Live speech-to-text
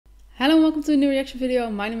Hello and welcome to a new reaction video.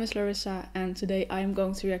 My name is Larissa and today I am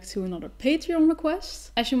going to react to another Patreon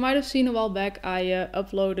request. As you might have seen a while back, I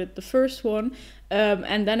uploaded the first one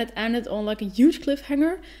and then it ended on like a huge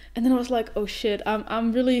cliffhanger. And then I was like, oh shit,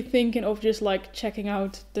 I'm really thinking of just like checking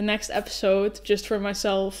out the next episode just for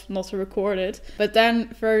myself, not to record it. But then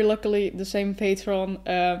very luckily the same patron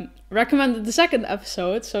recommended the second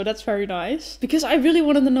episode, so that's very nice. Because I really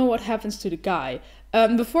wanted to know what happens to the guy.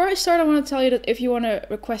 Before I start, I want to tell you that if you want to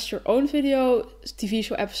request your own video, TV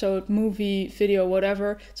show episode, movie, video,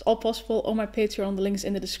 whatever, it's all possible on my Patreon. The link is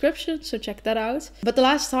in the description, so check that out. But the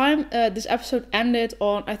last time, this episode ended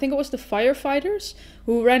on, I think it was the firefighters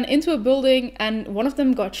who ran into a building and one of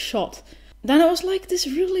them got shot. Then it was like this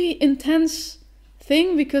really intense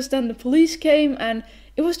thing because then the police came and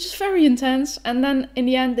it was just very intense. And then in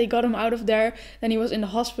the end, they got him out of there. Then he was in the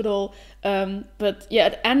hospital. But yeah,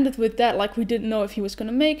 it ended with that. Like we didn't know if he was going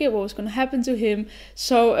to make it, what was going to happen to him.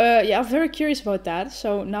 So yeah, I'm very curious about that.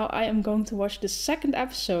 So now I am going to watch the second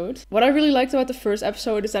episode. What I really liked about the first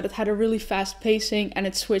episode is that it had a really fast pacing and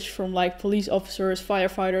it switched from like police officers,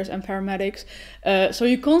 firefighters and paramedics. So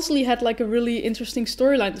you constantly had like a really interesting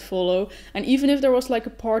storyline to follow. And even if there was like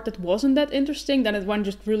a part that wasn't that interesting, then it went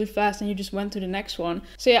just really fast and you just went to the next one.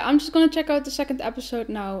 So yeah, I'm just going to check out the second episode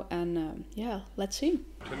now and yeah, let's see.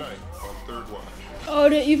 Tonight on Third Watch. Oh,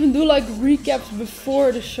 they even do like recaps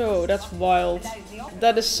before the show. That's wild.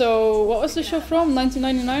 That is so... What was the show from?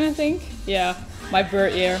 1999, I think? Yeah, my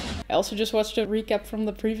birth year. I also just watched a recap from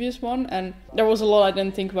the previous one and there was a lot I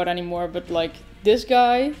didn't think about anymore. But like this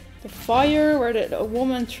guy, the fire where a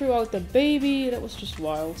woman threw out the baby, that was just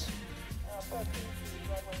wild.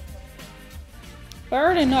 Where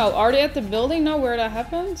are they now? Are they at the building now where that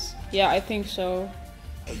happens? Yeah, I think so.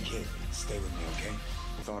 Hey kid, stay with me, okay?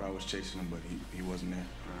 I thought I was chasing him, but he wasn't there.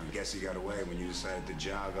 I guess he got away when you decided to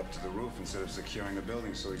jog up to the roof instead of securing the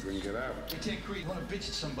building so he couldn't get out. You take credit. You want to bitch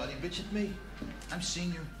at somebody, bitch at me. I'm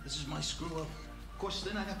senior. This is my screw up. Of course,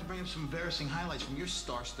 then I'd have to bring up some embarrassing highlights from your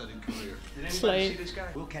star-studded career. Did anybody see this guy?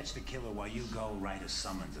 We'll catch the killer while you go write a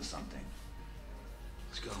summons or something.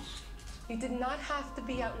 Let's go. You did not have to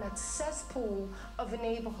be out in that cesspool of a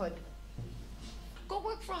neighborhood. Go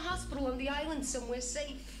work for a hospital on the island somewhere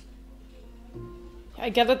safe. I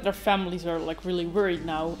get that their families are like really worried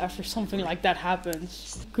now after something like that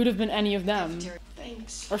happens. Could have been any of them.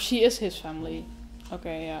 Thanks. Or she is his family.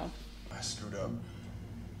 Okay, yeah. I screwed up.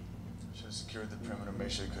 Should have secured the perimeter, make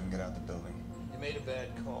sure he couldn't get out the building. You made a bad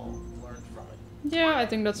call. Learned from it. Yeah, I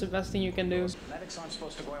think that's the best thing you can do. Medics aren't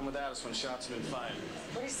supposed to go in without us when shots have been fired.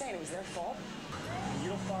 What are you saying? It was their fault? You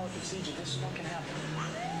don't follow procedure, this is what can happen.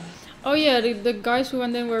 Oh yeah, the guys who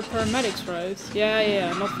went in were paramedics, right?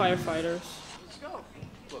 Yeah, not firefighters. Let's go.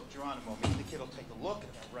 Look, Geronimo, maybe the kid will take a look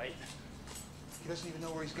at that, right? He doesn't even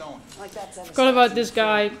know where he's going. Like that. Forgot about this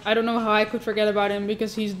guy. I don't know how I could forget about him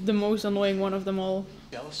because he's the most annoying one of them all.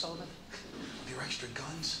 Jealous, Sullivan? Of your extra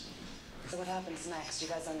guns? So what happens next? You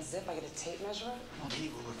guys unzip? I get a tape measure? I'll keep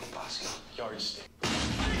it with Bosco. Yardstick.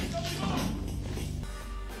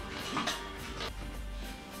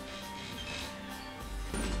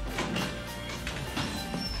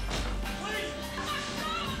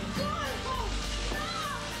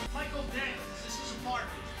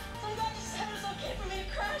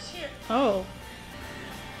 Oh.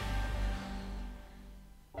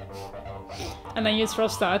 And then you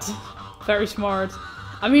trust that. Very smart.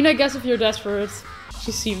 I mean, I guess if you're desperate.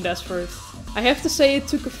 She seemed desperate. I have to say it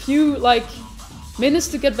took a few, like, minutes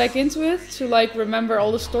to get back into it. To, like, remember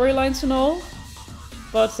all the storylines and all.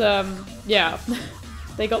 But, yeah.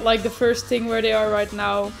 They got, like, the first thing where they are right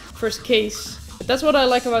now. First case. But that's what I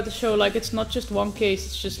like about the show. Like, it's not just one case.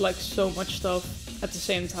 It's just, like, so much stuff at the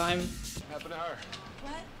same time. What happened to her?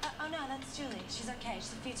 Oh no, that's Julie. She's okay.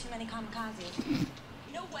 She's a few too many kamikazes.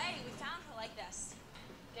 No way. We found her like this.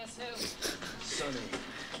 Guess who?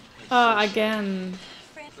 Sonny. Again.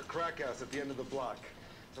 It's a crack house at the end of the block.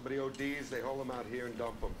 Somebody ODs, they haul them out here and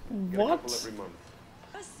dump them. Get What? a couple every month.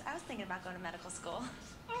 I was thinking about going to medical school.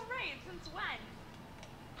 Oh right, since when?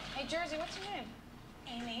 Hey Jersey, what's your name?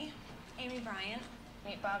 Amy Bryant.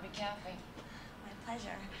 Meet Bobby Caffey. My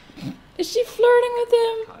pleasure. Is she flirting with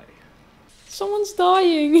him? Hi. Someone's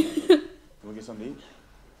dying. You wanna get something to eat?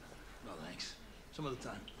 No, thanks. Some other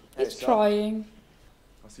time. He's trying.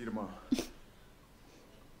 I'll see you tomorrow.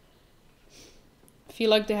 I feel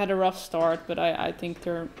like they had a rough start, but I think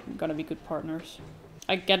they're gonna be good partners.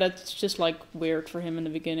 I get it, it's just like weird for him in the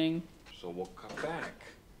beginning. So we'll cut back.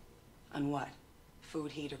 On what?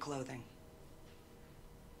 Food, heat, or clothing?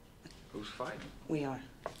 Who's fighting? We are.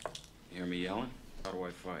 You hear me yelling? How do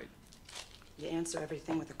I fight? You answer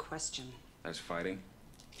everything with a question. That's fighting?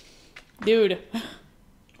 Dude.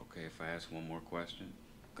 Okay, if if I ask one more question?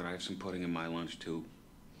 Could I have some pudding in my lunch too?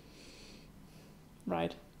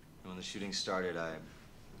 Right. When the shooting started, I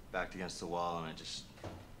backed against the wall and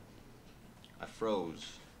I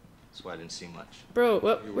froze. That's why I didn't see much. Bro,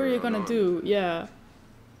 what were you gonna do? Yeah.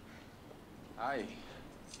 Hi.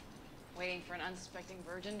 Waiting for an unsuspecting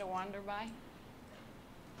virgin to wander by?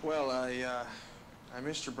 Well, I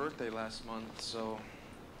missed your birthday last month, so...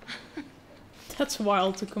 That's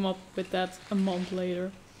wild to come up with that a month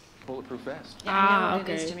later. Bulletproof vest. Yeah, I know what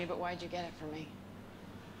okay. it is, Jimmy, but why'd you get it for me?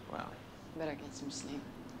 Wow. Better get some sleep.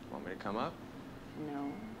 Want me to come up?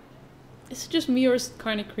 No. It's just me, or is it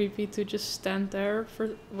kind of creepy to just stand there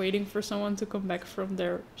for waiting for someone to come back from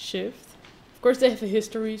their shift? Of course they have a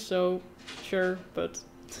history, so sure, but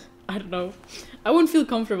I don't know. I wouldn't feel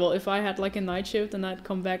comfortable if I had like a night shift and I'd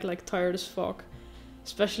come back like tired as fuck.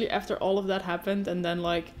 Especially after all of that happened and then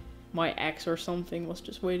like my ex or something was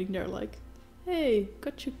just waiting there like, hey,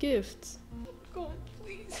 got your gift. God,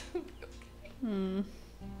 please.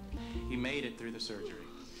 He made it through the surgery.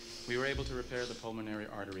 We were able to repair the pulmonary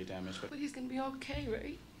artery damage, But he's gonna be okay,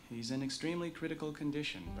 right? he's in extremely critical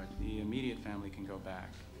condition, but the immediate family can go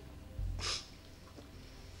back.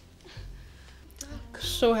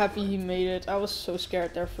 So happy he made it. I was so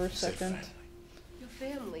scared there for a second. Your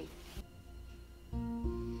family.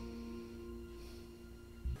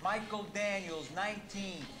 Michael Daniels,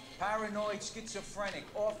 19, paranoid schizophrenic,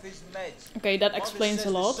 off his meds. Okay, that explains a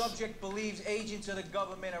lot. The subject believes agents of the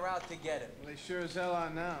government are out to get him. Well, they sure as hell are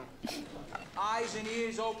now. Eyes and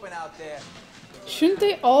ears open out there. Shouldn't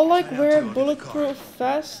they all like wear bulletproof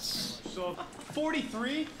vests? So,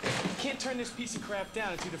 43? You can't turn this piece of crap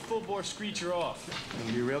down. It's either full bore screech or off. You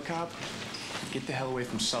wanna be a real cop? Get the hell away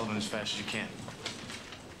from Sullivan as fast as you can.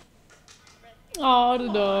 Oh,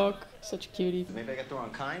 the dog. Such a cutie. Maybe I got the wrong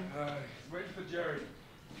kind? Wait for Jerry.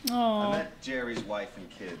 Oh. I met Jerry's wife and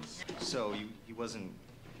kids. So, he wasn't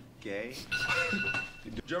gay?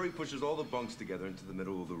 Jerry pushes all the bunks together into the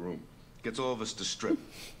middle of the room. Gets all of us to strip.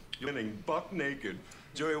 You're getting buck naked.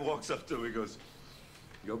 Jerry walks up to him, he goes,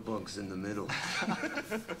 your bunk's in the middle.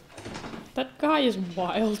 That guy is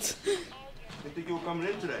wild. I think you were coming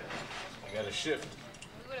in today. I got a shift.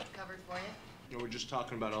 We would have covered for you. You know, we're just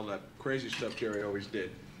talking about all that crazy stuff Jerry always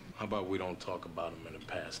did. How about we don't talk about him in the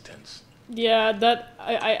past tense? Yeah, that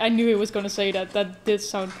I knew he was gonna say that. That did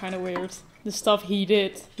sound kind of weird. The stuff he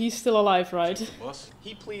did. He's still alive, right? Boss?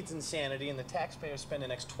 He pleads insanity, and the taxpayers spend the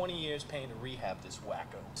next 20 years paying to rehab this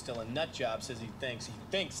wacko. Still a nut job says he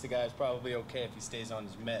thinks the guy's probably okay if he stays on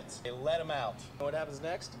his meds. They let him out. You know what happens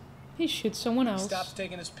next? He shoots someone else. He stops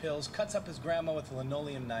taking his pills, cuts up his grandma with a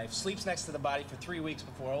linoleum knife, sleeps next to the body for 3 weeks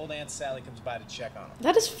before old Aunt Sally comes by to check on him.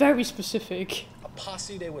 That is very specific. A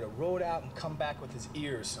posse, they would have rode out and come back with his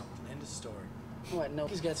ear or something. End of story. What? No,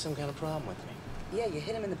 he's got some kind of problem with me. Yeah, you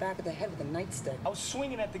hit him in the back of the head with a nightstick. I was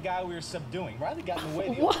swinging at the guy we were subduing. Riley got in the way.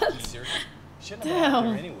 The What? old geezer. Shouldn't have been out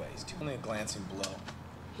there anyways. Only a glancing blow.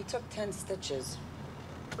 He took 10 stitches.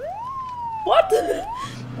 What?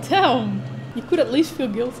 Damn. You could at least feel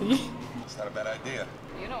guilty. It's not a bad idea.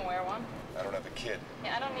 You don't wear one. I don't have a kid.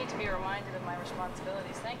 Yeah, I don't need to be reminded of my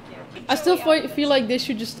responsibilities. Thank you. I still feel like they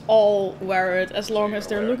should just all wear it as long as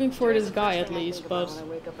they're looking for this guy at least, but...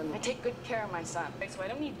 I take good care of my son. So I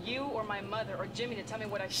don't need you or my mother or Jimmy to tell me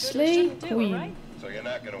what I should or Slay shouldn't do, Queen. right? So you're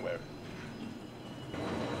not gonna wear it?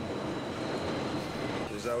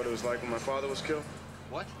 Is that what it was like when my father was killed?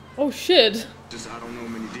 What? Oh shit. Just, I don't know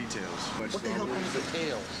many details. What the hell kind of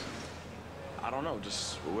details? I don't know,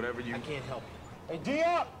 just whatever you... I can't help you. Hey,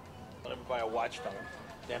 D-up! I'll never buy a watch from him.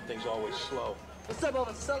 Damn thing's always slow. What's up,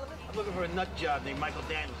 Officer Sullivan? I'm looking for a nut job named Michael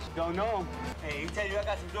Daniels. Don't know him. Hey, he tell you I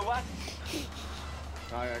got some good watch?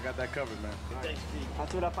 All right, I got that covered, man. Thanks, Steve.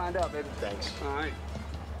 That's what I find out, baby. Thanks. All right.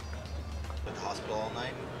 At the hospital all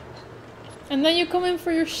night? And then you come in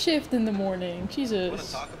for your shift in the morning. Want to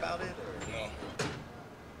Jesus. talk about it, or...? No.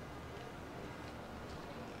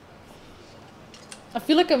 I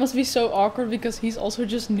feel like it must be so awkward because he's also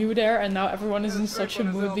just new there and now everyone is in such a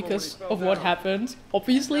mood because of what happened,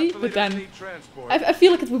 obviously, but then I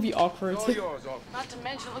feel like it would be awkward. Not to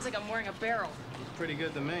mention, it looks like I'm wearing a barrel. It's pretty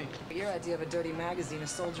good to me. Your idea of a dirty magazine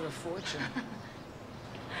has sold you a fortune.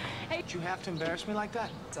 Hey, did you have to embarrass me like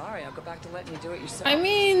that? Sorry, I'll go back to letting you do it yourself. I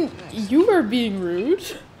mean, you were being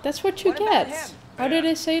rude. That's what you get. How did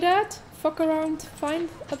they say that? Fuck around, find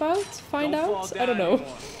out? I don't know.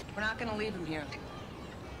 We're not gonna leave him here.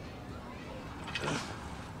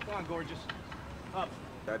 Come on, gorgeous. Up.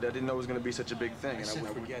 I didn't know it was gonna be such a big thing, and I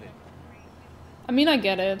wouldn't forget it. I mean, I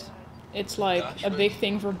get it. It's like a big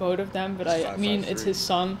thing for both of them, but I mean, it's his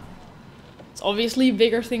son. It's obviously a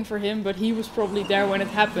bigger thing for him, but he was probably there when it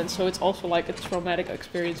happened, so it's also like a traumatic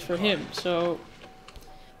experience for him. So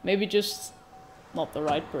maybe just not the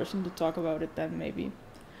right person to talk about it then, maybe.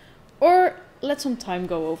 Or let some time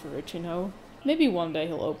go over it, you know? Maybe one day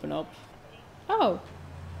he'll open up. Oh.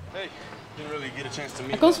 Hey, didn't really get a chance to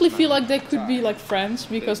meet. I constantly feel like they could be like friends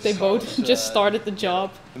because they both just started the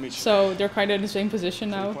job. So they're kind of in the same position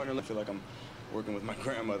now. I feel like I'm working with my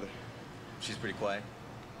grandmother. She's pretty quiet.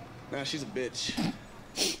 Nah, she's a bitch.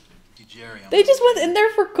 They just went in there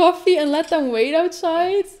for coffee and let them wait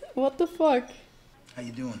outside? What the fuck? How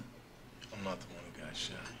you doing? I'm not the one who got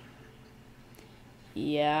shot.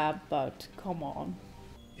 Yeah, but come on.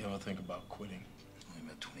 You ever think about quitting? Only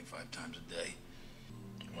about 25 times a day.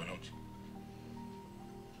 Why don't you?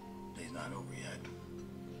 Day's not over yet.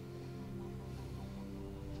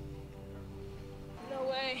 No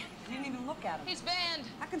way. You didn't even look at him. He's banned.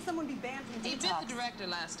 How can someone be banned from He detox? bit the director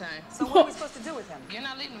last time. So what are we supposed to do with him? You're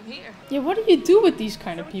not leaving him here. Yeah, what do you do with these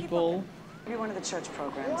kind of people? Maybe one of the church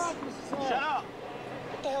programs. Shut up!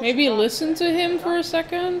 Maybe listen to him for a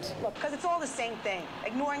second? Look, because it's all the same thing.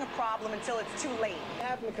 Ignoring a problem until it's too late. It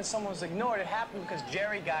happened because someone was ignored. It happened because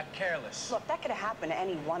Jerry got careless. Look, that could have happened to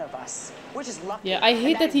any one of us. We're just lucky. Yeah, I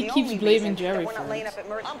hate And that he is the keeps only blaming reason Jerry that we're not for laying it. up at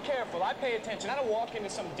Mercy. I'm careful. I pay attention. I don't walk into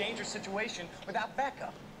some dangerous situation without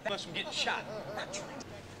backup. Unless I'm getting shot.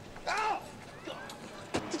 Oh!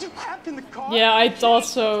 Did you crap in the car? Yeah, I thought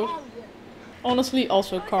so. Honestly,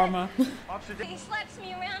 also karma. He slaps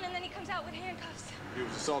me around and then he comes out with handcuffs. He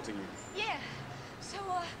was assaulting you. Yeah. So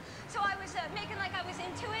I was making like I was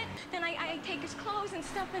into it. Then I take his clothes and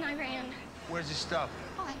stuff and I ran. Where's his stuff?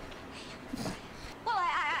 Well,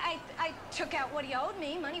 I took out what he owed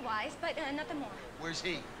me, money-wise, but nothing more. Where's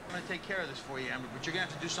he? I'm gonna take care of this for you, Amber, but you're gonna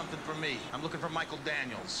have to do something for me. I'm looking for Michael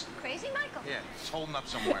Daniels. Crazy Michael? Yeah, he's holding up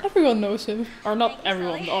somewhere. Everyone knows him. Or not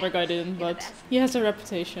everyone, the other guy didn't, but he has a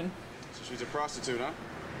reputation. So she's a prostitute, huh?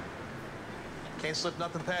 Can't slip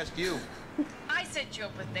nothing past you. I set you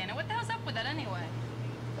up with Dana. What the hell's up with that anyway?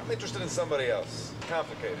 I'm interested in somebody else.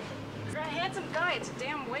 Complicated. You're a handsome guy. It's a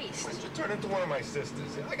damn waste. Why don't you turn into one of my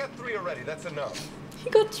sisters? I got 3 already. That's enough. He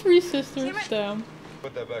got 3 sisters, damn.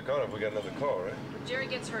 Put that back on if we got another call, right? Jerry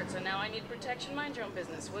gets hurt, so now I need protection. Mind your own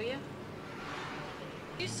business, will you?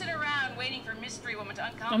 You sit around waiting for mystery woman to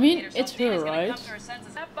uncomplicate I mean, herself. it's her, Dana's gonna right? come to her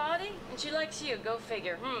senses. That body, and she likes you. Go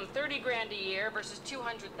figure. 30 grand a year versus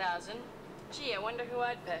 200,000. Gee, I wonder who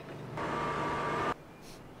I'd pick.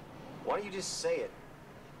 Why don't you just say it?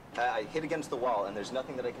 I hit against the wall, and there's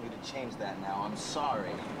nothing that I can do to change that now. I'm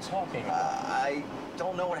sorry. Talking. I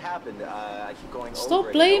don't know what happened. I keep going over Stop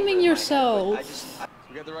it blaming over yourself.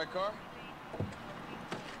 You got the right car?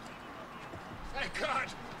 Thank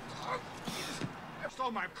God!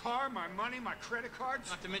 Stole my car, my money, my credit cards.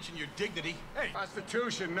 Not to mention your dignity. Hey,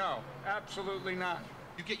 Constitution, no. Absolutely not.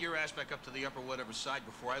 You get your ass back up to the upper whatever side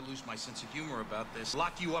before I lose my sense of humor about this.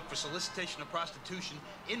 Lock you up for solicitation of prostitution,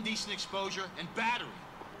 indecent exposure, and battery.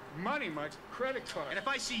 Money, my credit card. And if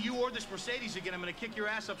I see you or this Mercedes again, I'm gonna kick your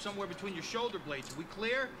ass up somewhere between your shoulder blades. Are we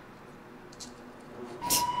clear?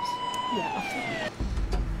 Yeah.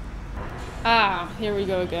 Ah, here we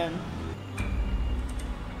go again.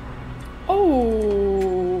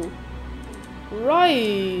 Oh,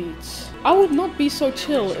 right. I would not be so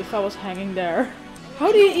chill if I was hanging there.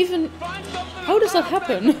 How do you even... How does that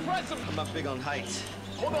happen? I'm not big on heights.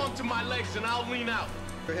 Hold on to my legs and I'll lean out.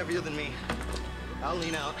 You're heavier than me. I'll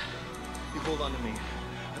lean out. You hold on to me.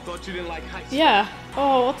 I thought you didn't like heights. Yeah.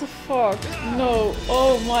 Oh, what the fuck? No.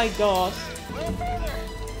 Oh my god.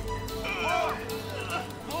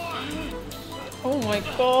 Oh my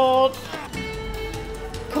god.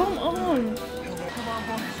 Come on.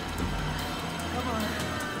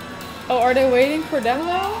 Oh, are they waiting for them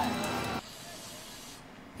now?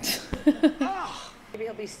 Maybe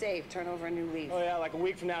he'll be safe, turn over a new leaf. Oh yeah, like a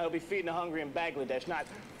week from now he'll be feeding the hungry in Bangladesh, not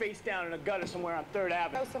face down in a gutter somewhere on 3rd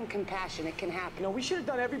Avenue. Show some compassion, it can happen. You know, we should have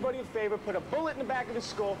done everybody a favor, put a bullet in the back of his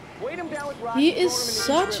skull, weighed him down with rocks. He and is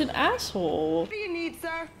thrown him in the such an asshole. What do you need,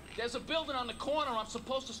 sir? There's a building on the corner I'm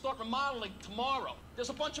supposed to start remodeling tomorrow. There's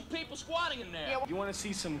a bunch of people squatting in there. You want to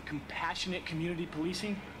see some compassionate community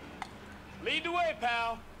policing? Lead the way,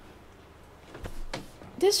 pal.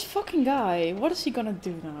 This fucking guy, what is he gonna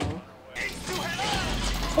do now?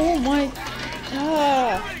 Oh my...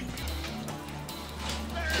 Ah.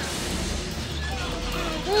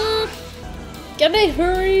 Can they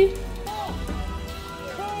hurry?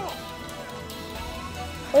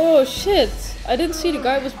 Oh shit, I didn't see the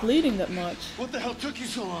guy was bleeding that much. What the hell took you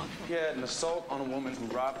so long? Yeah, an assault on a woman who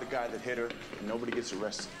robbed the guy that hit her, and nobody gets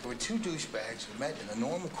arrested. There were 2 douchebags who met in the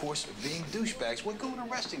normal course of being douchebags. What good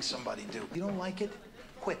would arresting somebody do? You don't like it?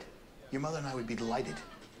 Quit. Your mother and I would be delighted.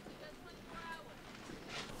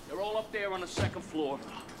 They're all up there on the second floor.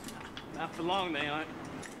 Not for long, they aren't.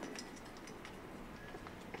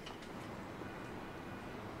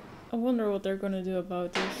 I wonder what they're gonna do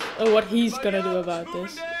about this. Oh, what he's gonna do about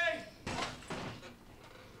this.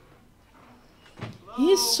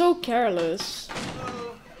 He is so careless.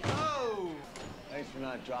 Thanks for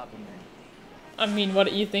not dropping me. I mean, what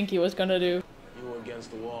do you think he was gonna do? You were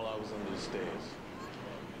against the wall, I was under the stairs.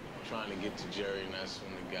 Trying to get to Jerry, and that's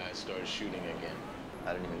when the guy started shooting again.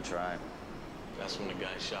 I didn't even try. That's when the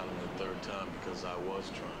guy shot him the third time because I was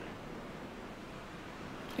trying.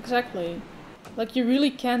 Exactly. Like, you really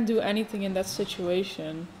can't do anything in that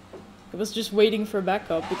situation. It was just waiting for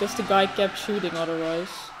backup because the guy kept shooting otherwise.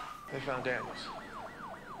 They found Daniels.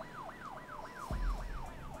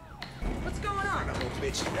 What's going on? That little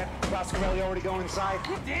bitch. That Roscarelli already go inside?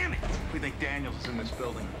 Damn it! We think Daniels is in this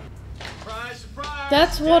building. Surprise, surprise!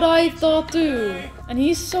 That's what I thought too. And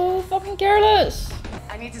he's so fucking careless.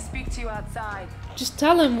 I need to speak to you outside. Just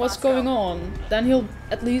tell him what's going on. Then he'll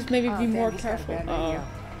at least maybe be more careful. Oh.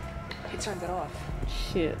 He turned it off.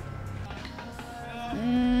 Shit.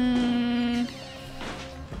 Come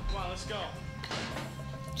on, let's go.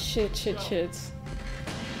 Shit.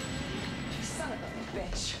 Son of a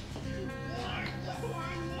bitch.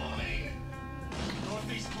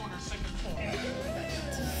 Northeast corner, second floor.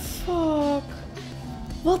 Fuck.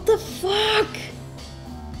 What the fuck?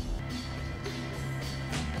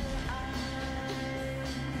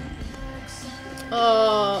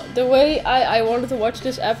 The way I wanted to watch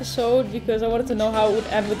this episode because I wanted to know how it would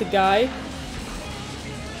end with the guy.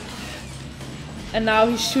 And now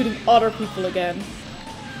he's shooting other people again.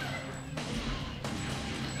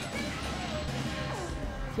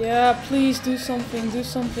 Yeah, please do something,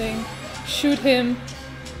 Shoot him.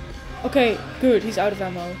 Okay, good, he's out of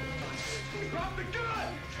ammo.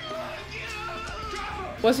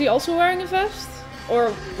 Was he also wearing a vest?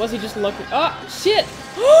 Or was he just lucky? Ah, shit!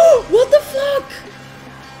 What the fuck?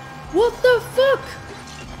 What the fuck?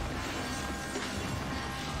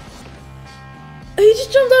 He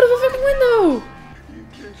just jumped out of a fucking window! You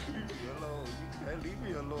can't leave me alone. You can't leave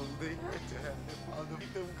me alone. They had to have them. I'll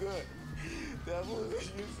make them good. That was,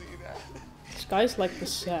 you see that? This guy's like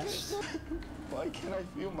possessed. Why can't I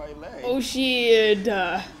feel my leg? Oh shit!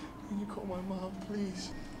 Can you call my mom,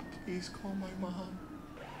 please? Please call my mom.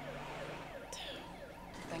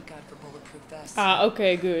 Thank God for bulletproof vests. Ah,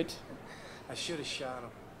 okay, good. I should have shot him,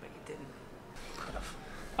 but you didn't. Could've.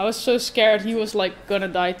 I was so scared he was like gonna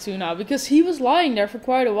die too now because he was lying there for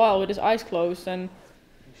quite a while with his eyes closed and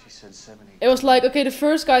She said 70. it was like, okay, the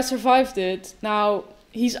first guy survived it. Now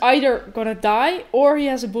he's either gonna die or he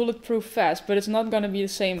has a bulletproof vest, but it's not gonna be the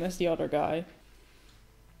same as the other guy.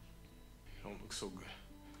 Don't look so good.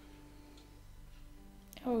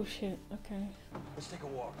 Oh shit, okay. Let's take a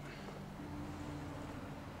walk.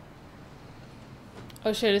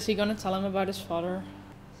 Oh shit, is he gonna tell him about his father?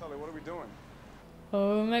 Sully, what are we doing?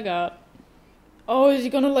 Oh my god. Oh, is he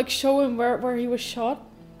gonna like show him where he was shot?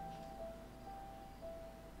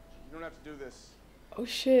 You don't have to do this. Oh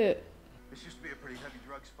shit. This used to be a pretty heavy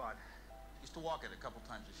drug spot. Used to walk it a couple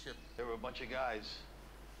times a shift. There were a bunch of guys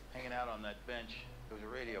hanging out on that bench. There was a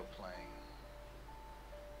radio playing.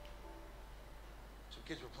 Some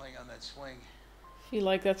kids were playing on that swing. I feel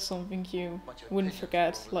like that's something you wouldn't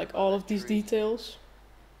forget, like all of these details.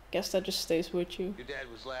 Guess that just stays with you. Your dad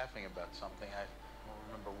was laughing about something. I don't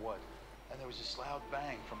remember what. And there was this loud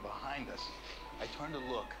bang from behind us. I turned to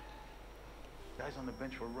look. Guys on the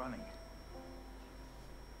bench were running.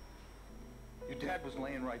 Your dad was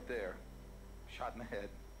laying right there, shot in the head.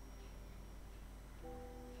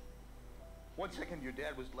 1 second, your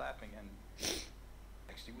dad was laughing, and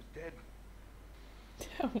next he was dead.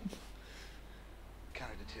 Damn. The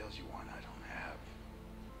kind of details you want, I don't have.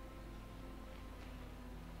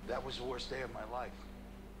 That was the worst day of my life.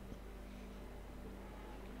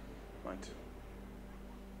 Mine too.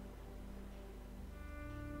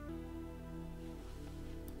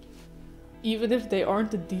 Even if they aren't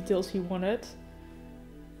the details he wanted,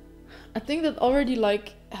 I think that already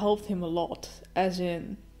like helped him a lot, as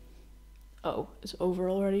in, oh, it's over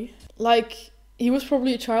already. Like, he was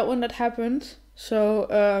probably a child when that happened,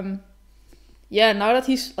 so yeah, now that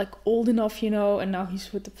he's like old enough, you know, and now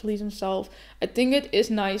he's with the police himself, I think it is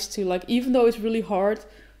nice to like, even though it's really hard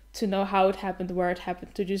to know how it happened, where it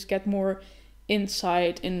happened, to just get more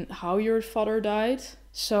insight in how your father died.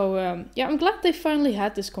 So yeah, I'm glad they finally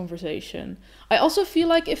had this conversation. I also feel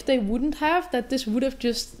like if they wouldn't have, that this would have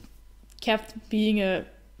just kept being a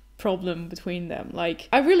problem between them. Like,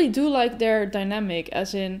 I really do like their dynamic,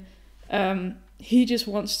 as in, he just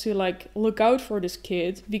wants to like look out for this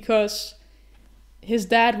kid because his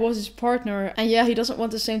dad was his partner, and yeah, he doesn't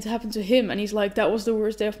want the same to happen to him, and he's like, that was the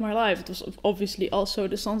worst day of my life. It was obviously also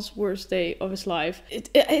the son's worst day of his life.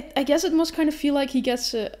 I guess it must kind of feel like he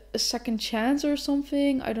gets a second chance or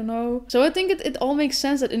something, I don't know. So I think it all makes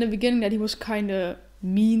sense that in the beginning that he was kind of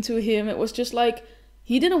mean to him. It was just like,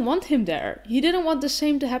 he didn't want him there. He didn't want the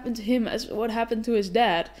same to happen to him as what happened to his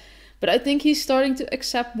dad. But I think he's starting to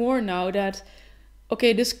accept more now that,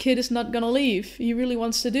 okay, this kid is not gonna leave. He really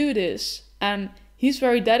wants to do this. And he's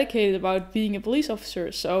very dedicated about being a police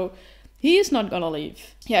officer, so he is not gonna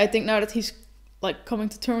leave. Yeah, I think now that he's like coming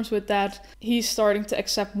to terms with that, he's starting to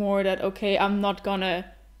accept more that, okay, I'm not gonna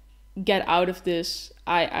get out of this.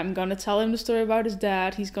 I'm gonna tell him the story about his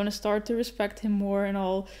dad. He's gonna start to respect him more and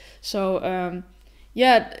all. So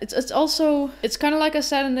yeah, it's also, it's kind of like I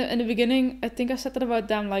said in the beginning. I think I said that about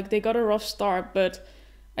them, like they got a rough start, but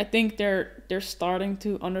I think they're starting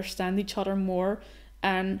to understand each other more.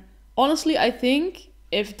 And honestly, I think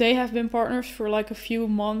if they have been partners for like a few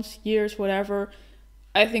months, years, whatever,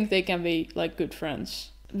 I think they can be like good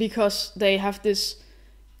friends because they have this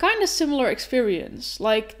kind of similar experience.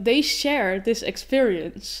 Like they share this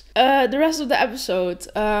experience. The rest of the episode,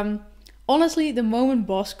 honestly, the moment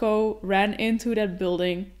Bosco ran into that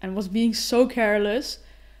building and was being so careless,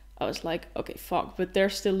 I was like, okay, fuck, but they're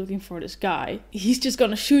still looking for this guy. He's just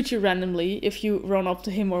gonna shoot you randomly if you run up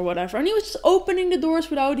to him or whatever. And he was just opening the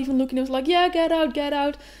doors without even looking. He was like, yeah, get out, get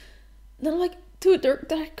out. And then I'm like, dude, there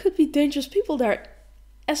could be dangerous people there,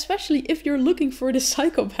 especially if you're looking for this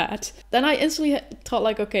psychopath. Then I instantly thought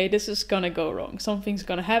like, okay, this is gonna go wrong. Something's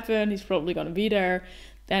gonna happen. He's probably gonna be there.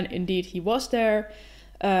 Then indeed he was there.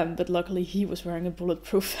 But luckily he was wearing a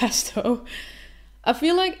bulletproof vest though. I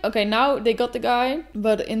feel like, okay, now they got the guy,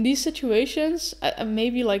 but in these situations,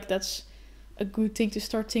 maybe like that's a good thing to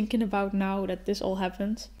start thinking about now that this all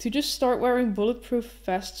happened. To just start wearing bulletproof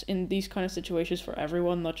vests in these kind of situations for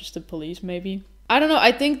everyone, not just the police maybe. I don't know,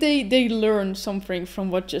 I think they learned something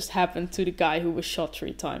from what just happened to the guy who was shot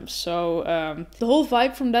 3 times. So the whole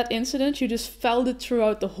vibe from that incident, you just felt it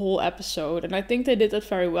throughout the whole episode. And I think they did that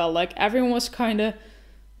very well. Like everyone was kind of,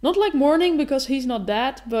 not like mourning because he's not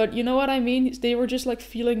dead, but you know what I mean? They were just like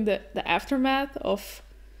feeling the aftermath of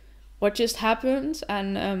what just happened.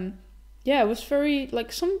 And yeah, it was very,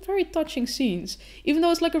 like some very touching scenes. Even though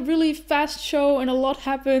it's like a really fast show and a lot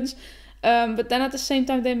happens. But then at the same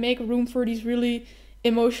time, they make room for these really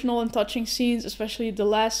emotional and touching scenes, especially the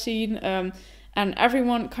last scene. And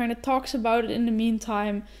everyone kind of talks about it in the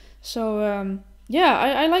meantime. So yeah,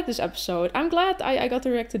 I like this episode. I'm glad I got to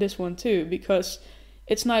react to this one too, because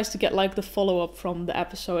it's nice to get like the follow-up from the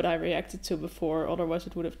episode I reacted to before. Otherwise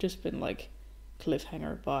it would have just been like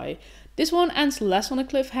cliffhanger bye. This one ends less on a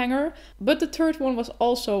cliffhanger, but the third one was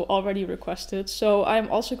also already requested. So I'm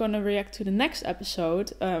also going to react to the next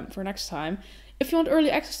episode for next time. If you want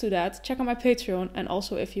early access to that, check out my Patreon, and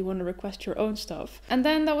also if you want to request your own stuff. And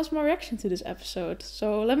then that was my reaction to this episode.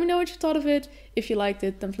 So let me know what you thought of it. If you liked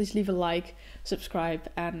it, then please leave a like, subscribe,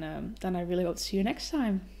 and then I really hope to see you next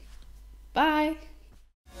time. Bye!